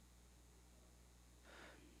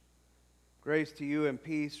Grace to you and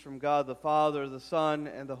peace from God the Father, the Son,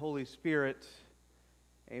 and the Holy Spirit.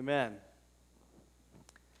 Amen.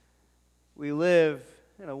 We live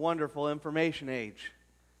in a wonderful information age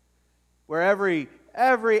where every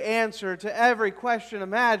answer to every question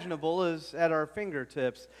imaginable is at our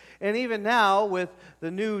fingertips. And even now, with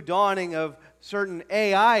the new dawning of certain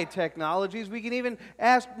AI technologies, we can even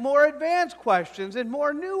ask more advanced questions and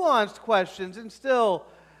more nuanced questions and still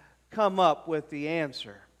come up with the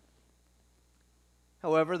answer.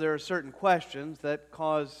 However, there are certain questions that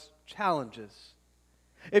cause challenges.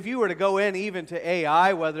 If you were to go in even to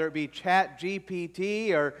AI, whether it be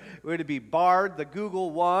ChatGPT or would it be Bard, the Google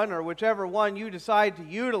one, or whichever one you decide to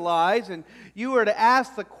utilize, and you were to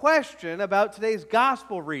ask the question about today's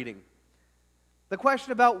gospel reading, the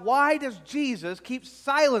question about why does Jesus keep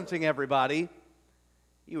silencing everybody,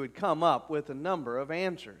 you would come up with a number of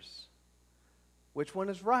answers. Which one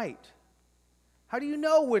is right? How do you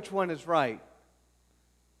know which one is right?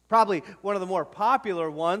 Probably one of the more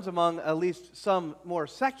popular ones among at least some more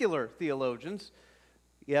secular theologians.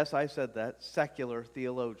 Yes, I said that, secular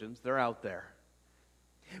theologians. They're out there.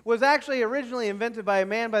 Was actually originally invented by a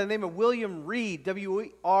man by the name of William Reed,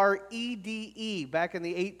 W-R-E-D-E, back in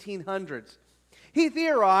the 1800s. He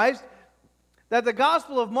theorized that the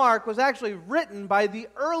Gospel of Mark was actually written by the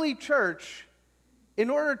early church in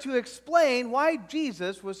order to explain why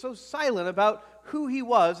Jesus was so silent about who he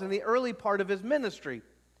was in the early part of his ministry.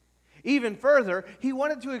 Even further, he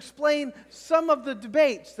wanted to explain some of the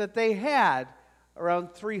debates that they had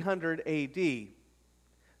around 300 AD,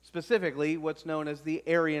 specifically what's known as the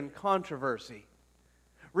Arian controversy.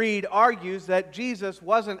 Reed argues that Jesus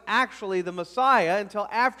wasn't actually the Messiah until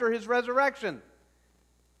after his resurrection.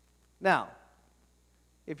 Now,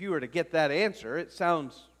 if you were to get that answer, it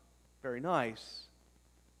sounds very nice.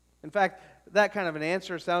 In fact, that kind of an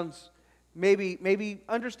answer sounds maybe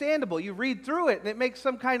understandable. You read through it and it makes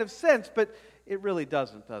some kind of sense, but it really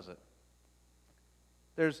doesn't, does it?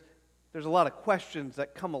 There's a lot of questions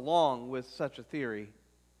that come along with such a theory.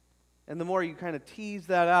 And the more you kind of tease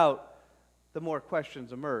that out, the more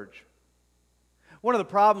questions emerge. One of the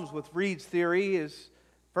problems with Reed's theory is,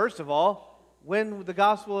 first of all, when the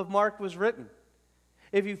Gospel of Mark was written.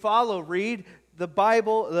 If you follow Reed, the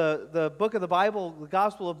Bible, the book of the Bible, the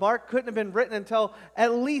Gospel of Mark, couldn't have been written until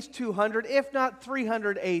at least 200, if not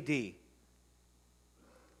 300 AD.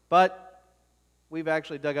 But we've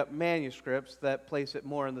actually dug up manuscripts that place it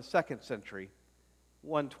more in the 2nd century,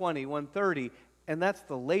 120, 130, and that's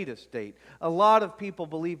the latest date. A lot of people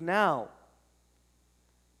believe now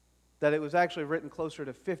that it was actually written closer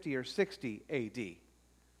to 50 or 60 AD.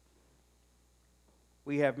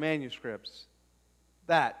 We have manuscripts.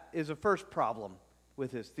 That is a first problem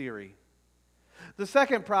with his theory. The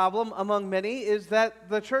second problem, among many, is that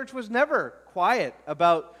the church was never quiet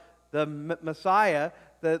about the Messiah.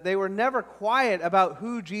 They were never quiet about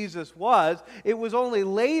who Jesus was. It was only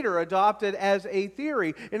later adopted as a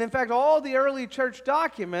theory. And in fact, all the early church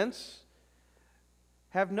documents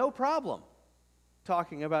have no problem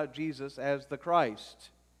talking about Jesus as the Christ.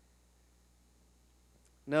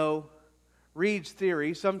 No, Reed's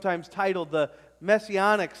theory, sometimes titled the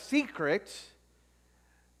Messianic secret,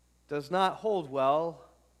 does not hold well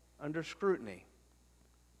under scrutiny.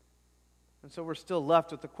 And so we're still left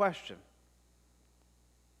with the question,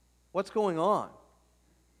 what's going on?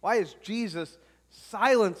 Why is Jesus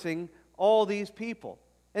silencing all these people?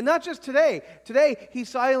 And not just today. Today he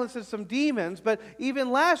silences some demons, but even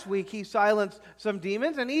last week he silenced some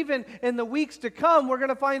demons, and even in the weeks to come we're going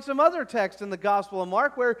to find some other texts in the Gospel of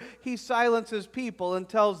Mark where he silences people and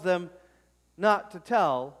tells them not to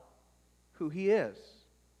tell who he is.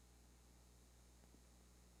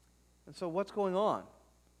 And so what's going on?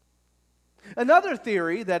 Another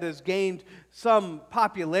theory that has gained some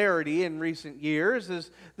popularity in recent years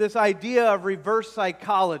is this idea of reverse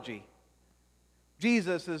psychology.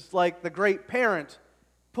 Jesus is like the great parent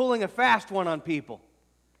pulling a fast one on people.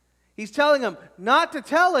 He's telling them not to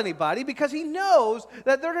tell anybody because he knows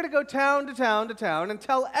that they're going to go town to town to town and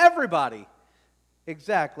tell everybody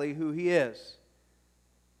exactly who he is.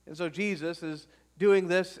 And so Jesus is doing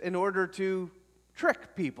this in order to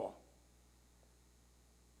trick people.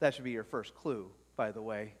 That should be your first clue, by the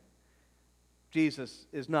way. Jesus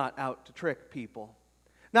is not out to trick people.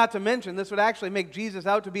 Not to mention, this would actually make Jesus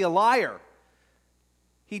out to be a liar.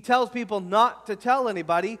 He tells people not to tell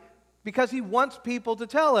anybody because he wants people to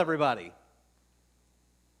tell everybody.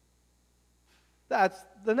 That's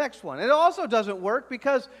the next one. It also doesn't work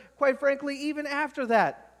because, quite frankly, even after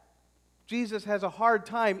that, Jesus has a hard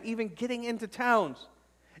time even getting into towns.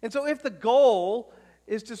 And so if the goal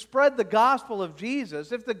is to spread the gospel of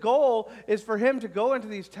Jesus, if the goal is for him to go into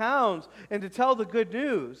these towns and to tell the good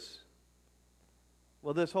news,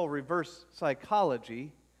 well, this whole reverse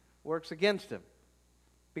psychology works against him.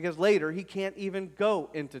 Because later, he can't even go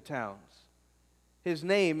into towns. His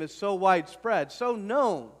name is so widespread, so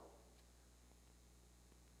known,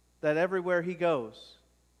 that everywhere he goes,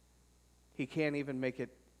 he can't even make it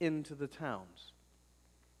into the towns.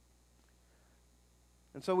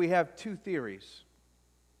 And so we have two theories.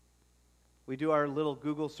 We do our little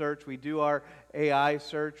Google search, we do our AI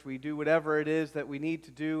search, we do whatever it is that we need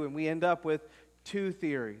to do, and we end up with two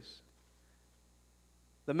theories.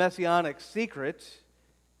 The Messianic secret,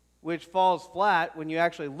 which falls flat when you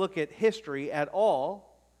actually look at history at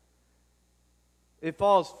all. It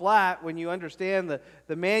falls flat when you understand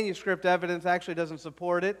the manuscript evidence actually doesn't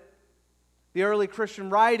support it. The early Christian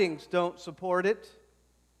writings don't support it.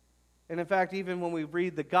 And in fact, even when we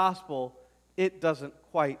read the gospel, it doesn't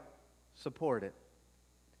quite support it.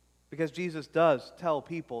 Because Jesus does tell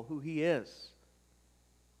people who he is.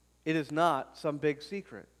 It is not some big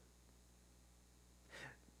secret.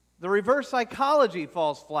 The reverse psychology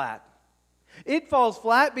falls flat. It falls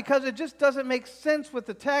flat because it just doesn't make sense with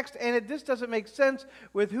the text, and it just doesn't make sense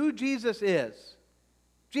with who Jesus is.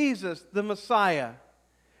 Jesus, the Messiah.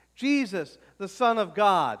 Jesus, the Son of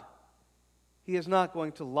God. He is not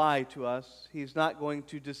going to lie to us. He's not going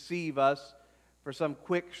to deceive us for some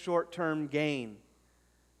quick short-term gain.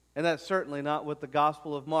 And that's certainly not what the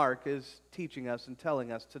Gospel of Mark is teaching us and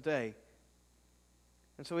telling us today.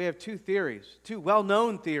 And so we have two theories, two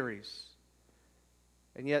well-known theories,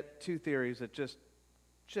 and yet two theories that just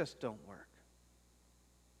don't work.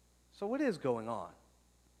 So what is going on?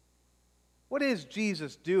 What is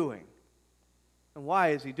Jesus doing? And why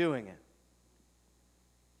is he doing it?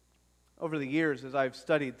 Over the years, as I've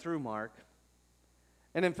studied through Mark,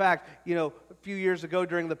 and in fact, a few years ago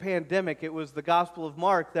during the pandemic, it was the Gospel of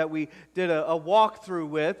Mark that we did a walkthrough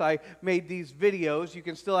with. I made these videos. You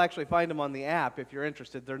can still actually find them on the app if you're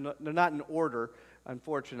interested. They're not in order,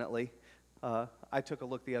 unfortunately. I took a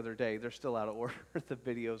look the other day. They're still out of order, the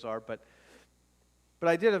videos are. But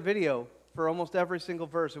I did a video for almost every single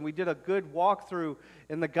verse, and we did a good walkthrough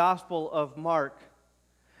in the Gospel of Mark.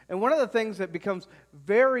 And one of the things that becomes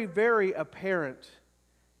very, very apparent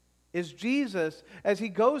is Jesus, as he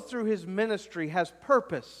goes through his ministry, has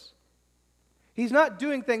purpose. He's not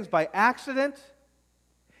doing things by accident.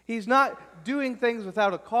 He's not doing things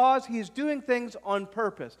without a cause. He's doing things on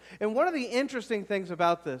purpose. And one of the interesting things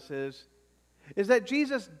about this is that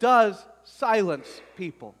Jesus does silence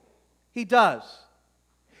people. He does.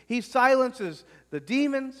 He silences the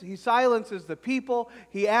demons. He silences the people.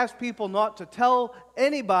 He asks people not to tell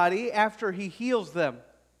anybody after he heals them.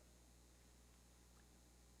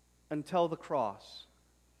 Until the cross.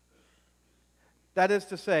 That is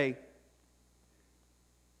to say,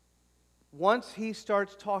 once he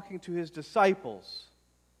starts talking to his disciples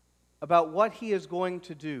about what he is going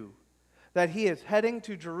to do, that he is heading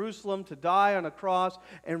to Jerusalem to die on a cross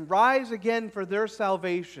and rise again for their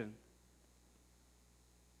salvation,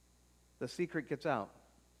 the secret gets out.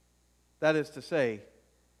 That is to say,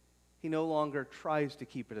 he no longer tries to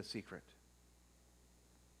keep it a secret.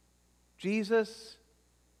 Jesus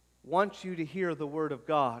wants you to hear the Word of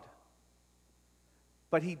God,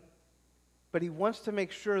 but he wants to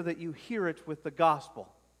make sure that you hear it with the gospel.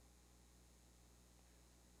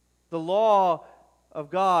 The law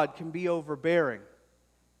of God can be overbearing.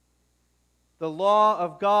 The law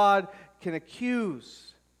of God can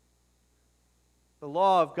accuse. The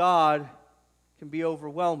law of God can be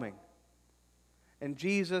overwhelming. And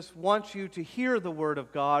Jesus wants you to hear the Word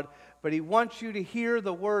of God, but he wants you to hear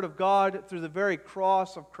the Word of God through the very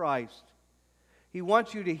cross of Christ. He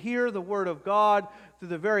wants you to hear the Word of God through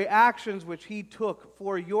the very actions which he took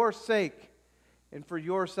for your sake and for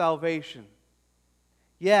your salvation.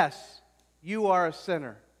 Yes, you are a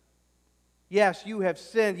sinner. Yes, you have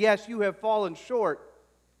sinned. Yes, you have fallen short.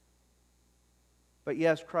 But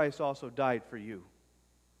yes, Christ also died for you.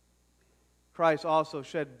 Christ also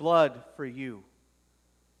shed blood for you,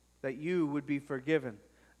 that you would be forgiven,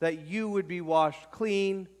 that you would be washed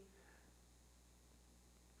clean.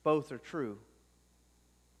 Both are true.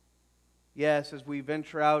 Yes, as we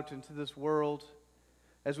venture out into this world,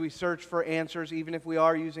 as we search for answers, even if we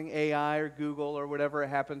are using AI or Google or whatever it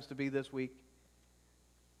happens to be this week,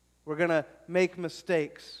 we're going to make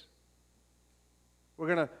mistakes.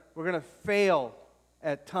 We're going to fail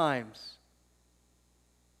at times.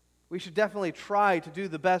 We should definitely try to do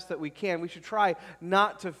the best that we can. We should try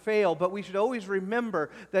not to fail, but we should always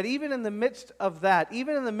remember that even in the midst of that,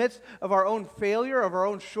 even in the midst of our own failure, of our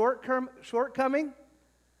own shortcoming,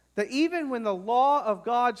 that even when the law of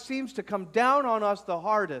God seems to come down on us the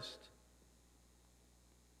hardest,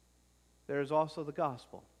 there is also the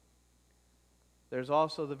gospel. There's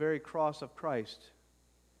also the very cross of Christ.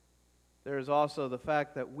 There is also the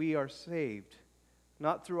fact that we are saved,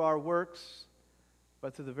 not through our works,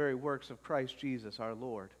 but through the very works of Christ Jesus our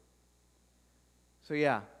Lord. So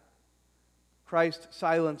yeah, Christ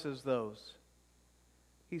silences those.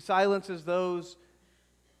 He silences those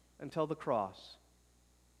until the cross.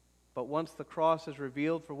 But once the cross is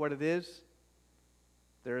revealed for what it is,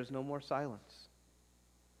 there is no more silence.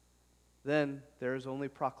 Then there is only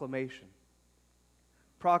proclamation.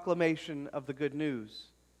 Proclamation of the good news.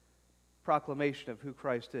 Proclamation of who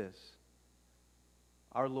Christ is.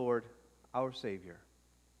 Our Lord, our Savior.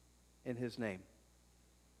 In His name,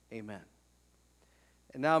 amen.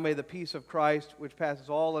 And now may the peace of Christ, which passes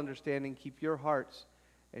all understanding, keep your hearts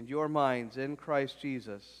and your minds in Christ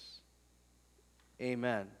Jesus.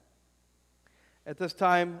 Amen. At this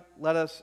time, let us